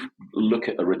you do look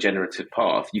at a regenerative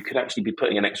path, you could actually be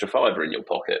putting an extra $5 in your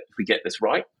pocket if we get this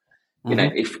right.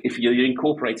 Mm-hmm. If you're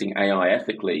incorporating AI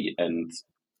ethically and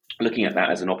looking at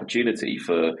that as an opportunity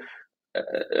for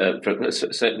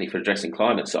certainly for addressing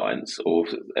climate science or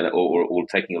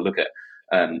taking a look at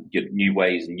new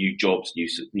ways, new jobs,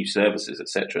 new services,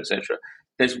 etc.,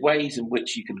 there's ways in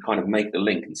which you can kind of make the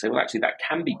link and say, well, actually, that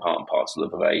can be part and parcel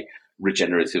of a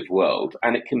regenerative world,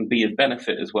 and it can be of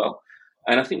benefit as well.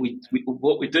 And I think we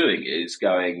what we're doing is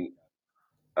going,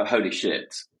 holy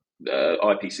shit,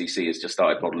 IPCC has just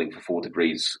started modelling for 4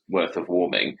 degrees worth of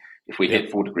warming. If we hit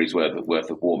 4 degrees worth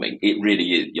of warming, it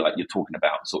really is, you're talking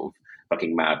about sort of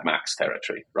fucking Mad Max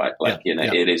territory, right?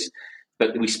 It is.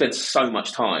 But we spend so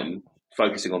much time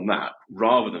focusing on that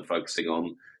rather than focusing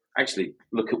on, actually,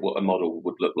 look at what a model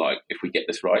would look like if we get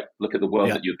this right. Look at the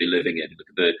world that you'd be living in. Look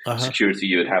at the security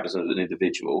you would have as an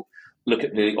individual. Look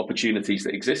at the opportunities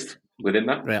that exist within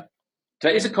that. Yeah. So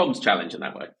it is a comms challenge in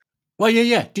that way. Well,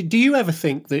 yeah. Do you ever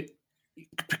think that,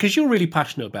 because you're really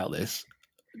passionate about this,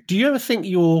 do you ever think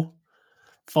you're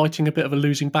fighting a bit of a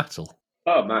losing battle?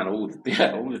 Oh man, all the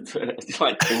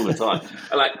time.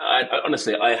 I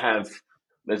honestly,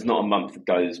 there's not a month that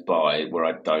goes by where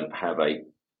I don't have a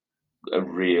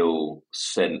real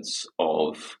sense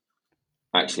of,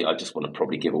 actually, I just want to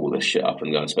probably give all this shit up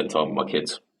and go and spend time with my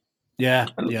kids. Yeah,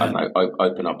 and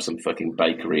open up some fucking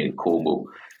bakery in Cornwall,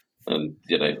 and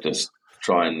just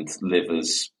try and live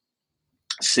as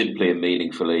simply and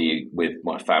meaningfully with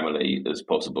my family as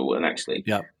possible. And actually,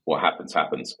 what happens.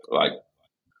 Like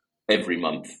every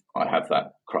month, I have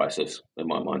that crisis in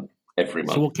my mind. Every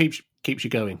month. So what keeps you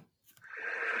going?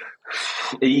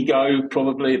 Ego,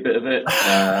 probably a bit of it.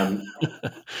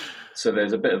 So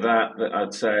there's a bit of that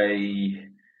I'd say.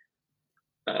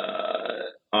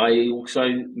 I also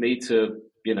need to,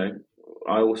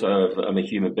 I'm a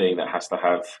human being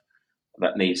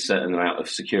that needs a certain amount of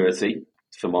security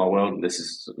for my world. This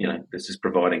is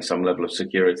providing some level of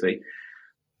security.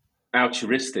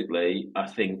 Altruistically, I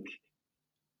think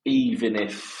even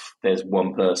if there's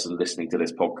one person listening to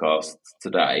this podcast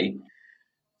today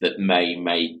that may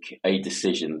make a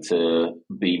decision to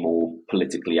be more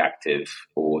politically active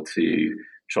or to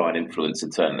try and influence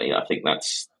internally, I think that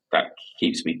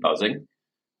keeps me buzzing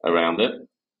around it.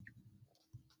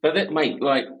 But that, mate,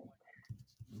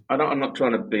 I'm not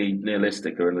trying to be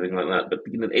nihilistic or anything like that, but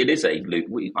it is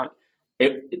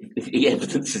the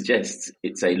evidence suggests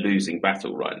it's a losing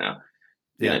battle right now.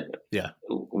 The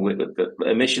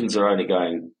emissions are only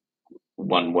going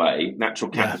one way. Natural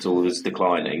capital is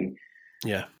declining.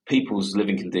 Yeah, people's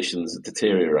living conditions are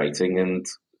deteriorating, and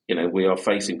we are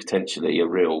facing potentially a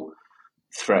real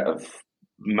threat of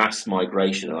mass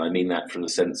migration. And I mean that from the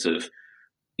sense of,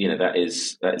 that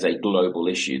is a global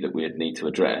issue that we need to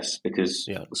address, because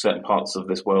certain parts of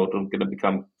this world are going to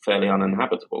become fairly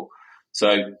uninhabitable.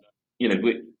 So, it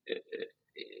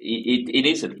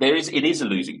is a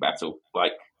losing battle.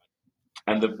 But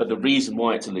the reason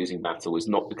why it's a losing battle is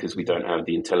not because we don't have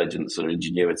the intelligence or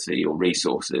ingenuity or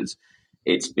resources.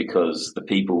 It's because the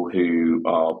people who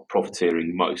are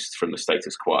profiteering most from the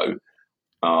status quo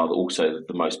are also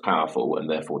the most powerful and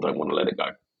therefore don't want to let it go.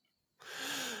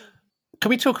 Can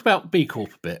we talk about B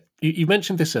Corp a bit? You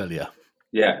mentioned this earlier.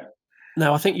 Yeah.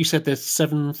 Now, I think you said there's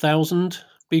 7,000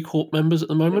 B Corp members at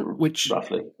the moment, which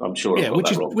roughly, I'm sure. Yeah,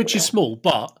 which is small,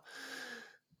 but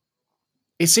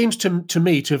It seems to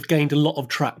me to have gained a lot of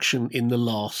traction in the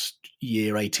last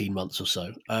year, 18 months or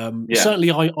so.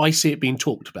 Certainly, I see it being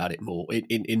talked about it more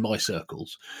in my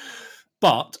circles.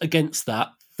 But against that,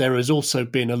 there has also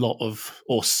been a lot of,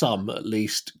 or some at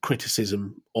least,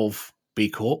 criticism of B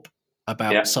Corp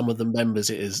about some of the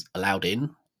members it has allowed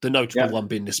in, the notable one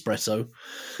being Nespresso.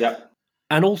 Yeah.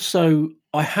 And also,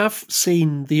 I have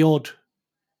seen the odd,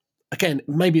 again,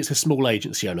 maybe it's a small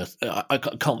agency owner, I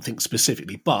can't think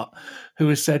specifically, but who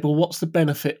has said, well, what's the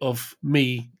benefit of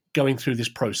me going through this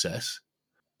process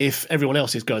if everyone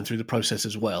else is going through the process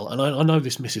as well? And I know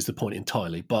this misses the point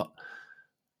entirely, but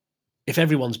if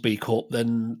everyone's B Corp,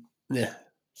 then,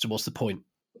 so what's the point?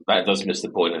 That does miss the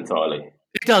point entirely.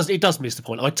 It does miss the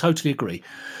point. I totally agree.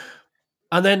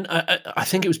 And then I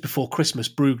think it was before Christmas,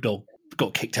 Brewdog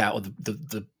got kicked out of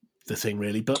the thing,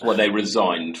 really. But they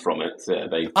resigned from it.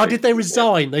 Did they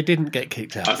resign? They didn't get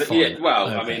kicked out. Okay.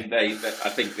 I mean, I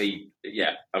think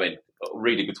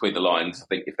reading between the lines, I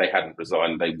think if they hadn't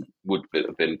resigned, they would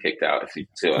have been kicked out. If you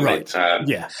see what I mean.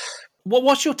 Yeah.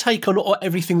 What's your take on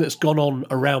everything that's gone on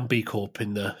around B Corp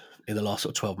in the last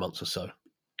sort of 12 months or so?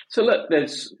 So look,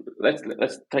 let's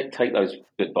take those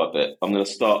bit by bit. I'm going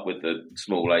to start with the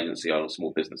small agency owner,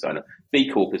 small business owner. B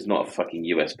Corp is not a fucking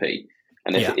USP,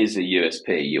 and if it is a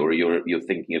USP, or you're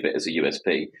thinking of it as a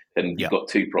USP, then you've got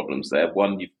two problems there.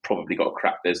 One, you've probably got a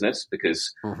crap business,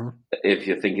 because if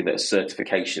you're thinking that a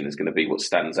certification is going to be what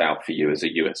stands out for you as a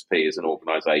USP as an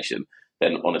organisation,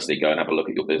 then honestly go and have a look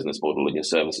at your business model and your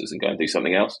services and go and do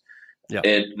something else. Yeah.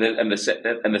 And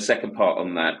the second part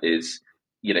on that is,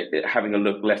 having a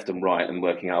look left and right and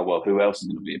working out, well, who else is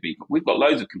going to be a B Corp? We've got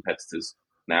loads of competitors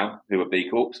now who are B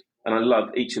Corps, and I love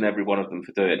each and every one of them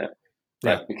for doing it.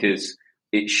 Right? Because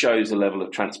it shows a level of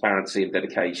transparency and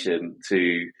dedication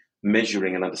to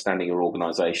measuring and understanding your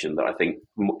organisation that I think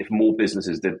if more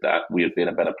businesses did that, we would be in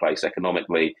a better place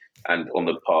economically and on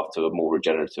the path to a more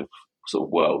regenerative sort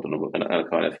of world and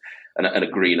a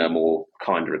greener, more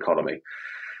kinder economy.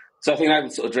 So I think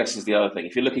that sort of addresses the other thing.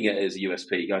 If you're looking at it as a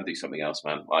USP, go and do something else,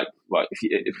 man.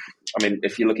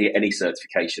 If you're looking at any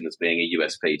certification as being a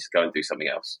USP, just go and do something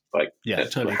else.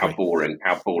 Totally how boring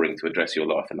to address your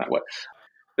life in that way.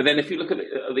 But then if you look at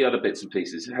the other bits and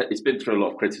pieces, it's been through a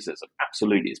lot of criticism.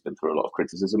 Absolutely, it's been through a lot of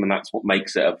criticism, and that's what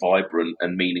makes it a vibrant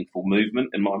and meaningful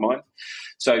movement in my mind.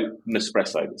 So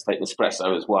Nespresso, let's take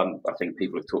Nespresso as one. I think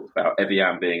people have talked about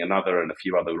Evian being another, and a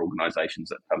few other organisations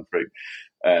that have come through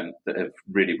that have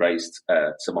really raised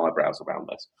some eyebrows around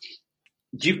this.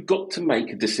 You've got to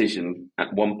make a decision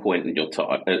at one point in your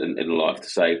time in life to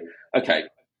say, okay,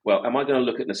 well, am I going to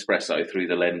look at Nespresso through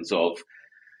the lens of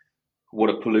what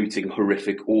a polluting,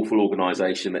 horrific, awful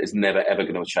organisation that is never, ever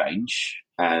going to change,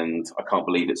 and I can't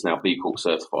believe it's now B Corp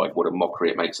certified, what a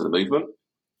mockery it makes of the movement?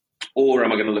 Or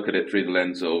am I going to look at it through the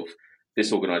lens of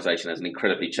this organisation has an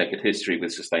incredibly checkered history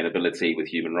with sustainability, with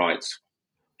human rights,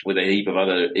 with a heap of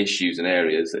other issues and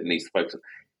areas that it needs to focus on?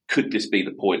 Could this be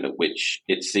the point at which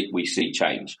we see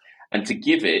change? And to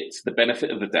give it the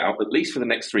benefit of the doubt, at least for the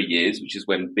next 3 years, which is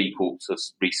when B Corps are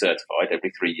recertified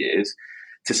every 3 years,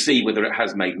 to see whether it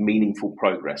has made meaningful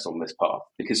progress on this path.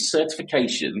 Because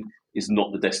certification is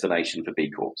not the destination for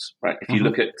B Corps, right? If you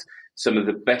look at some of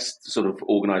the best sort of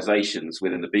organisations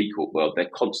within the B Corp world, they're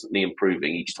constantly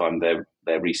improving each time they're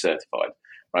recertified,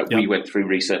 right? Yep. We went through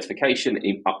recertification,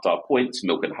 upped our points.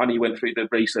 Milk and Honey went through the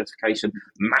recertification,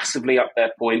 massively upped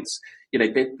their points.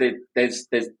 There's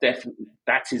definitely,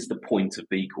 that is the point of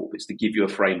B Corp. It's to give you a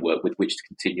framework with which to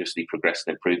continuously progress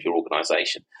and improve your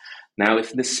organisation. Now,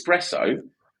 if Nespresso,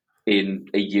 in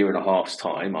a year and a half's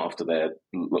time after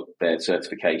their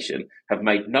certification, have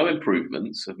made no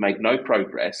improvements, have made no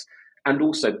progress, and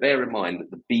also bear in mind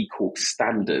that the B Corp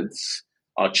standards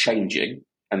are changing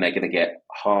and they're going to get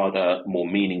harder, more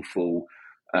meaningful,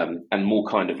 and more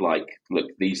kind of like, look,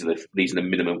 these are the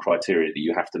minimum criteria that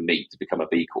you have to meet to become a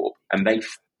B Corp, and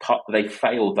they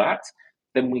fail that,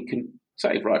 then we can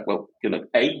say, right, well,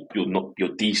 A,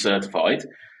 you're decertified,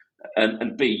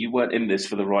 and B, you weren't in this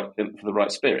for the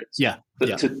right spirits. Yeah.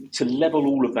 But to level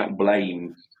all of that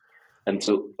blame and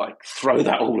to throw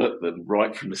that all at them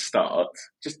right from the start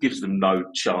just gives them no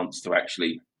chance to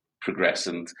actually progress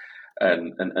and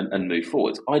move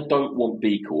forward. I don't want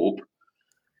B Corp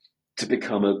to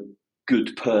become a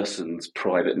good person's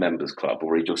private members club,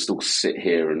 where you'll still sit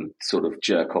here and sort of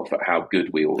jerk off at how good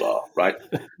we all are, right?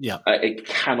 Yeah. It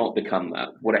cannot become that.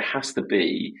 What it has to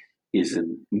be is a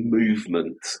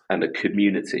movement and a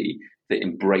community that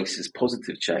embraces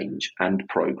positive change and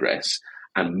progress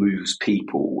and moves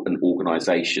people and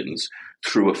organisations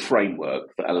through a framework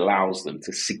that allows them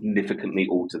to significantly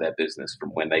alter their business from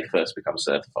when they first become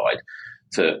certified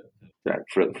to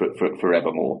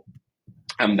forevermore.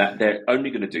 And that they're only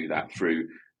going to do that through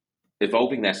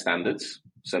evolving their standards,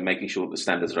 so making sure that the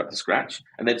standards are up to scratch.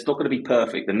 And then it's not going to be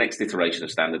perfect. The next iteration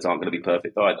of standards aren't going to be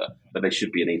perfect either, but there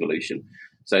should be an evolution.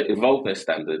 So evolve their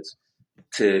standards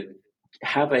to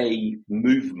have a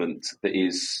movement that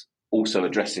is also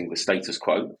addressing the status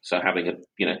quo. So having a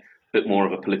bit more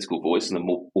of a political voice, and the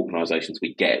more organisations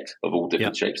we get of all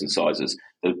different shapes and sizes,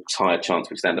 the higher chance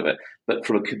we stand of it. But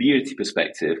from a community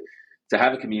perspective, to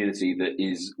have a community that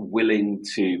is willing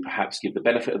to perhaps give the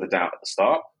benefit of the doubt at the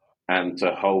start and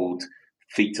to hold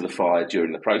feet to the fire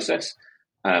during the process,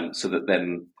 so that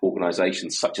then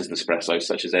organisations such as Nespresso,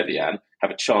 such as Evian,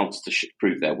 have a chance to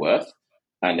prove their worth.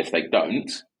 And if they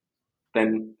don't,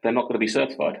 then they're not going to be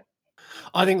certified.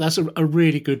 I think that's a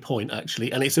really good point,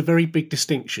 actually. And it's a very big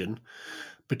distinction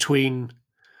between,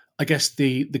 I guess,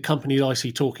 the companies I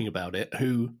see talking about it,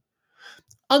 who,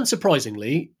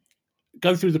 unsurprisingly,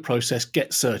 go through the process,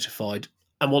 get certified,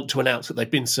 and want to announce that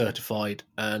they've been certified.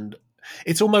 And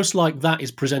it's almost like that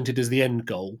is presented as the end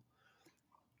goal,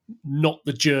 not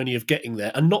the journey of getting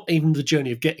there. And not even the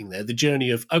journey of getting there, the journey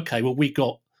of, okay, well, we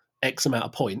got X amount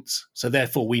of points, so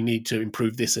therefore we need to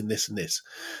improve this and this and this.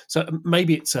 So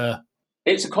maybe it's a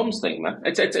comms thing, man.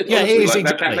 It's it is, like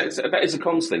exactly. that is a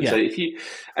comms thing. Yeah. So if you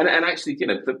and actually,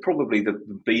 probably the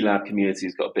B Lab community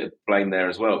has got a bit of blame there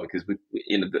as well, because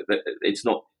it's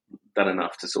not done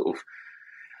enough to sort of,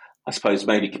 I suppose,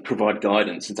 maybe provide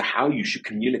guidance into how you should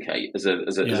communicate as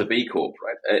a B Corp,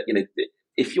 right?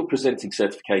 If you're presenting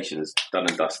certification as done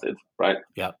and dusted, right?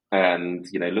 Yeah. And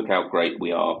look how great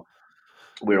we are.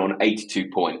 We're on 82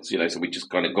 points, so we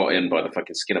just kind of got in by the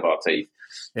fucking skin of our teeth.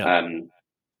 Yeah.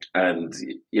 And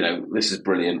this is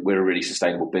brilliant. We're a really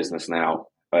sustainable business now.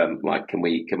 Can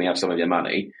we have some of your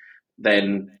money?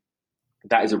 Then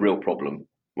that is a real problem,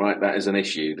 right? That is an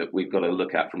issue that we've got to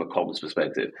look at from a comms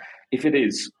perspective. If it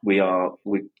is, we've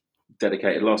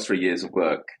dedicated the last 3 years of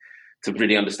work to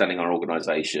really understanding our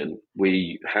organisation.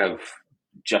 We have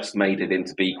just made it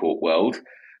into B Corp world,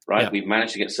 right? Yeah. We've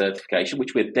managed to get certification,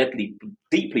 which we're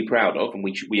deeply proud of, and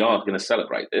we are going to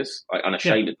celebrate this,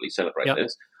 unashamedly celebrate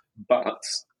this. But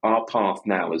our path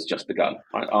now has just begun.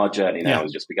 Right? Our journey now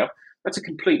has just begun. That's a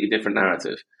completely different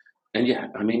narrative. And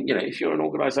if you're an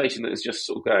organisation that is just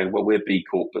sort of going, well, we're B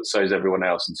Corp, but so is everyone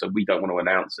else, and so we don't want to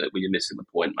announce it, well, you're missing the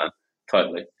point, man.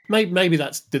 Totally. Maybe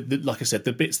that's, like I said,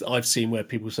 the bits that I've seen where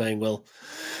people are saying, well,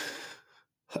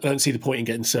 I don't see the point in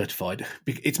getting certified.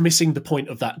 It's missing the point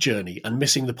of that journey and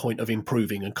missing the point of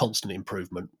improving and constant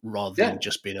improvement rather than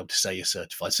just being able to say you're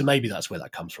certified. So maybe that's where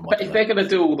that comes from. But if they're going to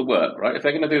do all the work, right? If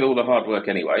they're going to do all the hard work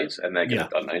anyways, and they're going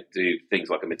to do things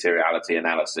like a materiality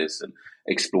analysis and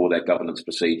explore their governance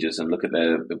procedures and look at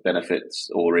their benefits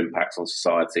or impacts on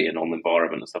society and on the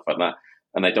environment and stuff like that,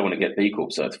 and they don't want to get B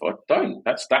Corp certified, don't.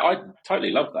 That's that. I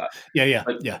totally love that.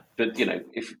 But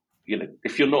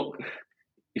if you're not.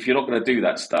 If you're not going to do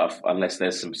that stuff unless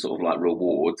there's some sort of like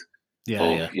reward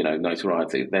of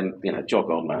notoriety, then jog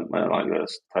on, man.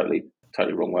 That's totally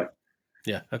wrong way.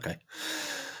 Yeah. Okay.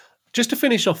 Just to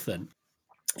finish off, then,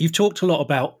 you've talked a lot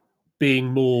about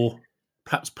being more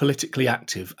perhaps politically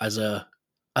active as a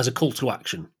call to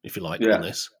action, if you like, on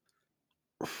this.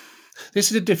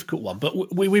 This is a difficult one,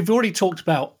 but we've already talked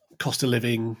about cost of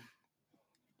living,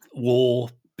 war,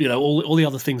 all the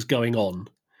other things going on.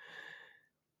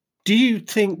 Do you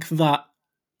think that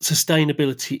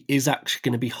sustainability is actually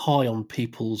going to be high on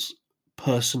people's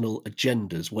personal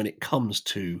agendas when it comes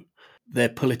to their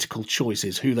political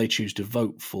choices, who they choose to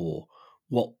vote for,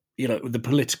 what, the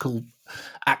political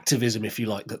activism, if you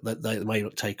like, that they may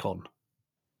take on?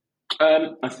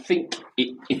 I think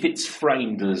if it's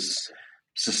framed as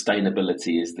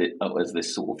sustainability as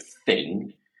this sort of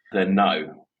thing, then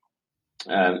no.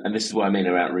 And this is what I mean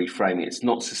about reframing. It's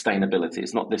not sustainability.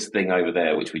 It's not this thing over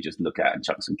there which we just look at and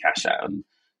chuck some cash at and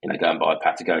go and buy a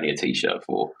Patagonia t-shirt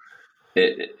for.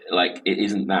 It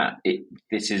isn't that.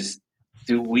 This is,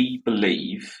 do we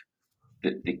believe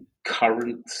that the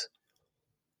current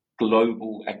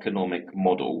global economic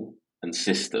model and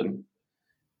system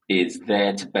is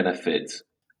there to benefit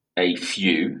a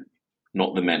few,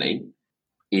 not the many,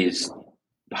 is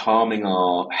harming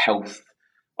our health,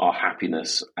 our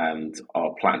happiness and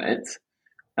our planet,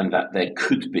 and that there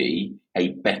could be a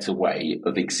better way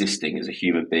of existing as a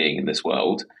human being in this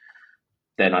world,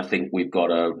 then I think we've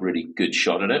got a really good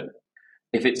shot at it.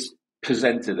 If it's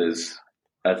presented as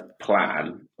a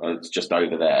plan, it's just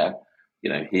over there,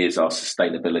 here's our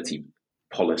sustainability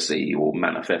policy or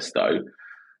manifesto,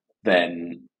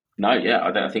 then No, yeah,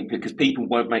 I think because people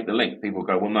won't make the link. People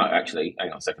go, well, no, actually,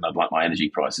 hang on a second. I'd like my energy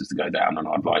prices to go down, and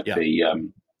I'd like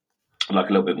I'd like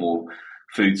a little bit more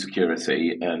food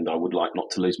security, and I would like not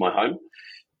to lose my home.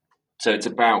 So it's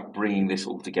about bringing this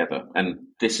all together, and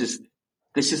this is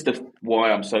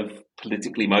why I'm so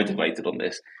politically motivated on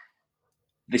this.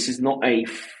 This is not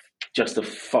just a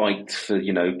fight for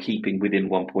keeping within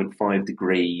 1.5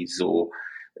 degrees or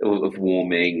of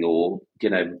warming, or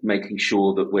making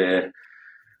sure that we're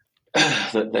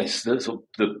that there's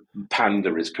the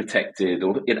panda is protected,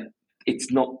 or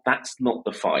it's not. That's not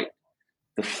the fight.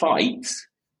 The fight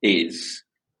is: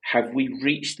 have we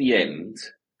reached the end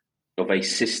of a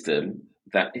system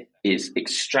that is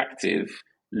extractive,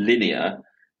 linear,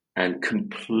 and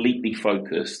completely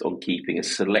focused on keeping a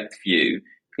select few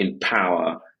in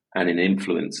power and in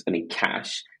influence and in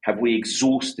cash? Have we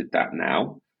exhausted that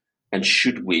now? And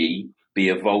should we be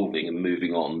evolving and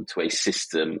moving on to a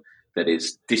system that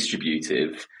is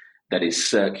distributive, that is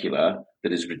circular,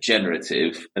 that is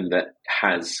regenerative, and that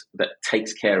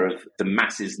takes care of the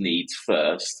masses' needs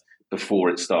first before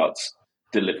it starts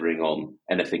delivering on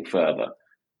anything further?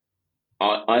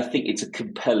 I think it's a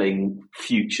compelling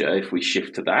future if we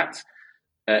shift to that.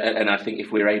 And I think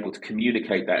if we're able to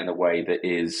communicate that in a way that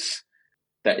is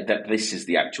that this is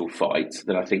the actual fight,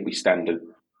 then I think we stand a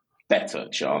better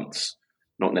chance.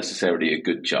 Not necessarily a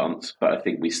good chance, but I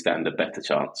think we stand a better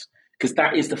chance. Because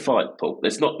that is the fight, Paul.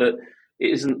 It's not that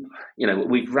it isn't,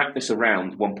 we've wrapped this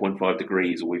around 1.5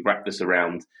 degrees, or we've wrapped this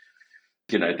around,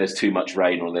 there's too much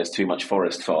rain, or there's too much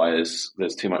forest fires,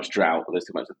 there's too much drought, or there's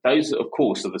too much. Those, of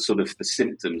course, are the sort of the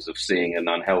symptoms of seeing an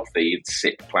unhealthy,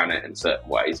 sick planet in certain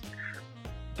ways.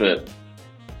 But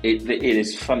it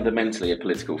is fundamentally a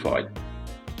political fight.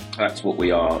 That's what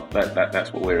we are.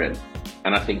 That's what we're in.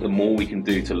 And I think the more we can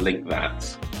do to link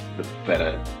that, the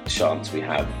better chance we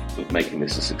have of making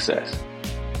this a success.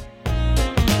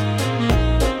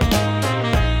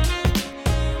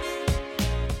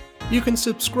 You can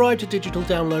subscribe to Digital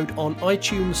Download on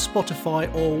iTunes,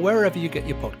 Spotify, or wherever you get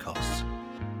your podcasts.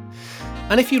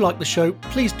 And if you like the show,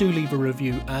 please do leave a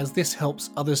review, as this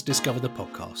helps others discover the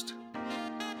podcast.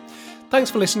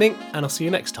 Thanks for listening, and I'll see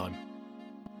you next time.